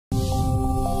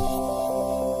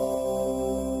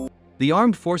the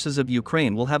armed forces of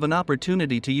Ukraine will have an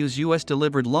opportunity to use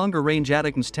US-delivered longer-range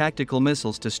ATACMS tactical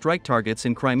missiles to strike targets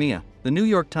in Crimea, the New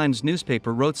York Times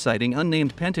newspaper wrote, citing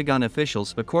unnamed Pentagon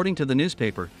officials. According to the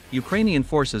newspaper, Ukrainian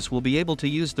forces will be able to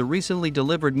use the recently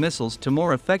delivered missiles to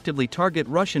more effectively target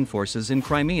Russian forces in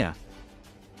Crimea.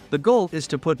 The goal is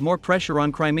to put more pressure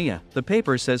on Crimea, the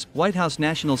paper says. White House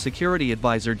National Security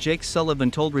Advisor Jake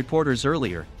Sullivan told reporters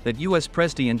earlier that US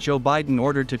Presdient Joe Biden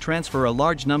ordered to transfer a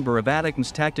large number of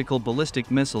ATACMS tactical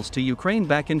ballistic missiles to Ukraine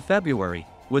back in February,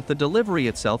 with the delivery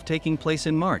itself taking place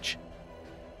in March.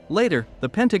 Later, the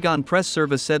Pentagon press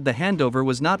service said the handover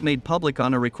was not made public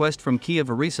on a request from Kyiv.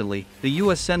 Recently, the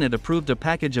US Senate approved a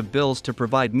package of bills to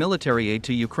provide military aid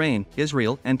to Ukraine,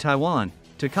 Israel, and Taiwan,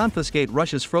 to confiscate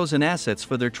Russia's frozen assets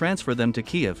for their transfer them to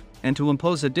Kiev, and to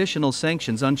impose additional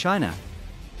sanctions on China.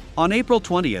 On April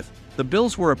 20th, the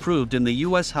bills were approved in the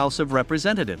US House of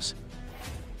Representatives.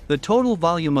 The total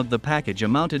volume of the package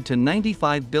amounted to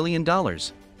 $95 billion.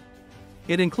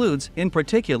 It includes, in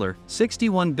particular,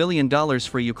 $61 billion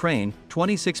for Ukraine,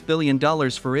 $26 billion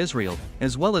for Israel,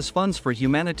 as well as funds for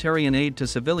humanitarian aid to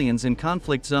civilians in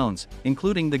conflict zones,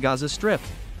 including the Gaza Strip.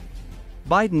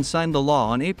 Biden signed the law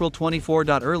on April 24.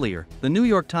 Earlier, the New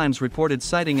York Times reported,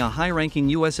 citing a high-ranking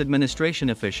U.S. administration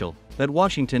official, that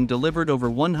Washington delivered over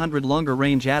 100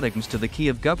 longer-range ATACMS to the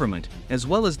Kiev government, as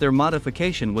well as their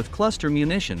modification with cluster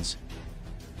munitions.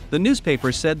 The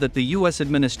newspaper said that the U.S.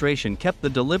 administration kept the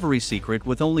delivery secret,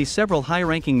 with only several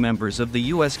high-ranking members of the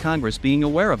U.S. Congress being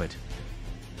aware of it.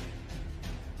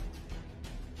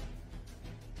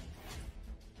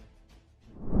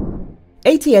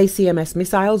 ATACMS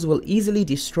missiles will easily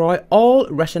destroy all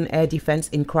Russian air defense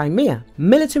in Crimea,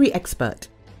 military expert.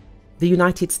 The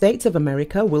United States of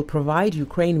America will provide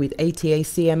Ukraine with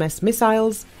ATACMS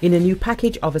missiles in a new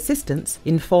package of assistance,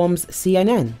 informs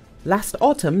CNN. Last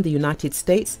autumn, the United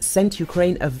States sent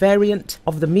Ukraine a variant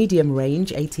of the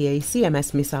medium-range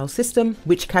ATACMS missile system,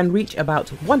 which can reach about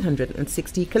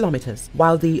 160 kilometers,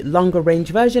 while the longer-range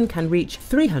version can reach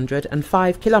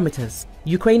 305 kilometers.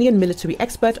 Ukrainian military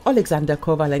expert Alexander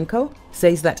Kovalenko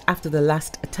says that after the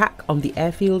last attack on the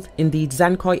airfield in the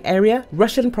Zankoy area,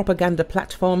 Russian propaganda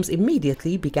platforms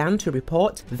immediately began to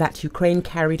report that Ukraine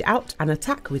carried out an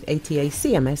attack with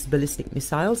ATACMS ballistic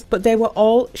missiles, but they were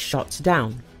all shot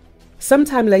down.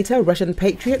 Sometime later, Russian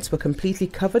patriots were completely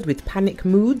covered with panic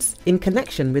moods in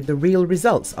connection with the real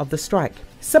results of the strike.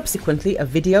 Subsequently, a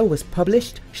video was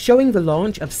published showing the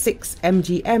launch of 6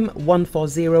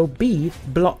 MGM-140B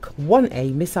Block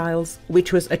 1A missiles,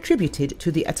 which was attributed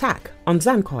to the attack on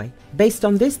Zankoy. Based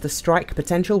on this, the strike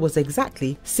potential was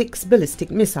exactly 6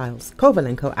 ballistic missiles,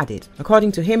 Kovalenko added.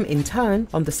 According to him, in turn,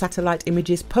 on the satellite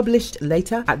images published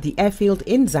later at the airfield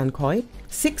in Zankoy,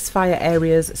 6 fire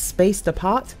areas spaced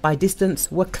apart by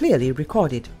distance were clearly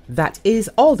recorded. That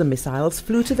is, all the missiles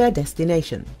flew to their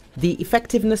destination. The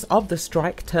effectiveness of the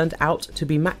strike turned out to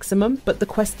be maximum, but the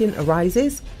question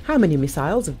arises, how many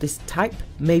missiles of this type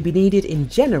may be needed in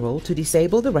general to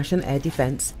disable the Russian air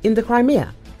defense in the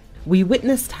Crimea? We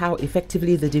witnessed how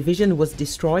effectively the division was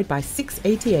destroyed by 6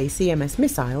 ATACMS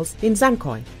missiles in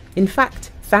Zankoy. In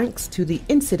fact, thanks to the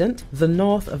incident, the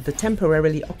north of the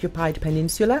temporarily occupied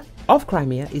peninsula of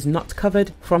Crimea is not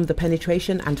covered from the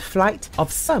penetration and flight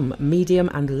of some medium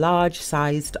and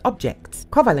large-sized objects,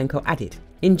 Kovalenko added.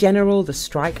 In general, the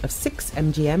strike of 6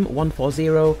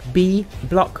 MGM-140B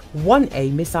Block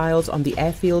 1A missiles on the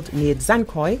airfield near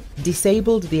Zankoy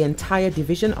disabled the entire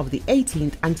division of the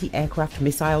 18th Anti-Aircraft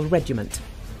Missile Regiment.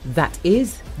 That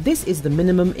is, this is the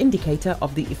minimum indicator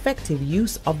of the effective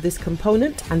use of this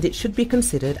component, and it should be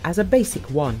considered as a basic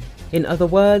one. In other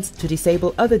words, to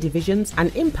disable other divisions,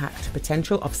 an impact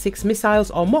potential of 6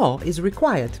 missiles or more is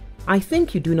required. I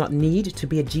think you do not need to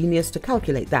be a genius to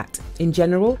calculate that. In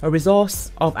general, a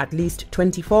resource of at least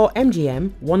 24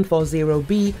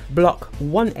 MGM-140B Block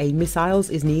 1A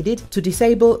missiles is needed to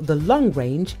disable the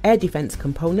long-range air defense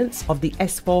components of the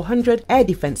S-400 air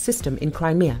defense system in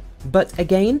Crimea. But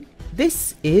again,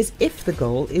 this is if the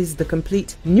goal is the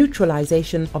complete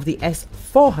neutralization of the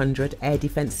S-400 air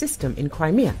defense system in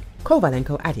Crimea,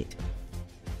 Kovalenko added.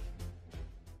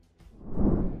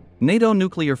 NATO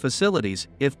nuclear facilities,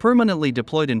 if permanently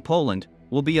deployed in Poland,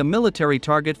 will be a military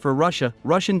target for Russia,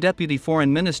 Russian Deputy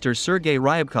Foreign Minister Sergei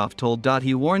Ryabkov told.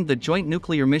 He warned that joint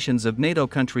nuclear missions of NATO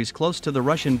countries close to the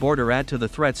Russian border add to the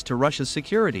threats to Russia's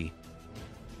security.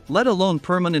 Let alone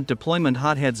permanent deployment,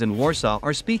 hotheads in Warsaw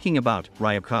are speaking about,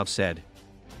 Ryabkov said.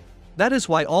 That is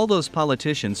why all those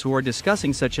politicians who are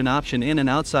discussing such an option in and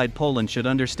outside Poland should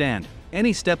understand,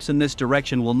 any steps in this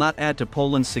direction will not add to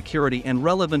Poland's security, and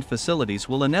relevant facilities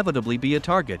will inevitably be a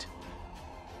target.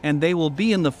 And they will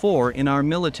be in the fore in our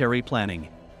military planning.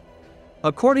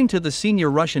 According to the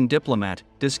senior Russian diplomat,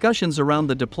 discussions around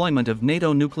the deployment of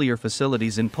NATO nuclear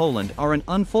facilities in Poland are an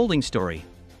unfolding story.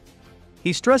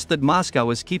 He stressed that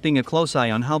Moscow is keeping a close eye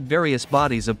on how various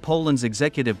bodies of Poland's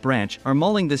executive branch are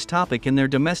mulling this topic in their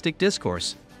domestic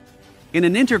discourse. In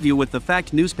an interview with the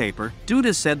Fact newspaper,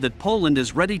 Duda said that Poland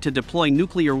is ready to deploy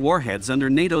nuclear warheads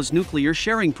under NATO's nuclear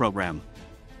sharing program.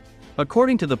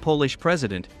 According to the Polish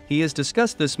president, he has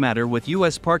discussed this matter with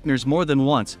US partners more than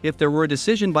once. If there were a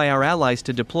decision by our allies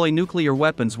to deploy nuclear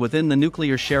weapons within the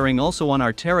nuclear sharing also on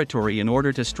our territory in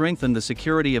order to strengthen the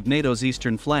security of NATO's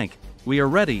eastern flank, we are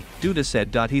ready, Duda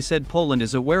said. He said Poland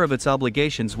is aware of its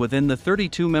obligations within the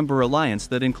 32-member alliance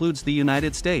that includes the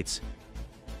United States.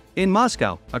 In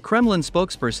Moscow, a Kremlin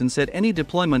spokesperson said any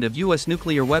deployment of US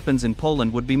nuclear weapons in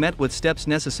Poland would be met with steps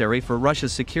necessary for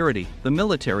Russia's security. The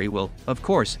military will, of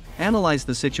course, analyze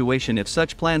the situation if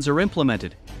such plans are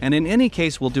implemented, and in any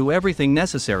case will do everything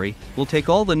necessary, will take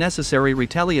all the necessary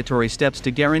retaliatory steps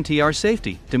to guarantee our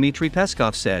safety, Dmitry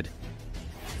Peskov said.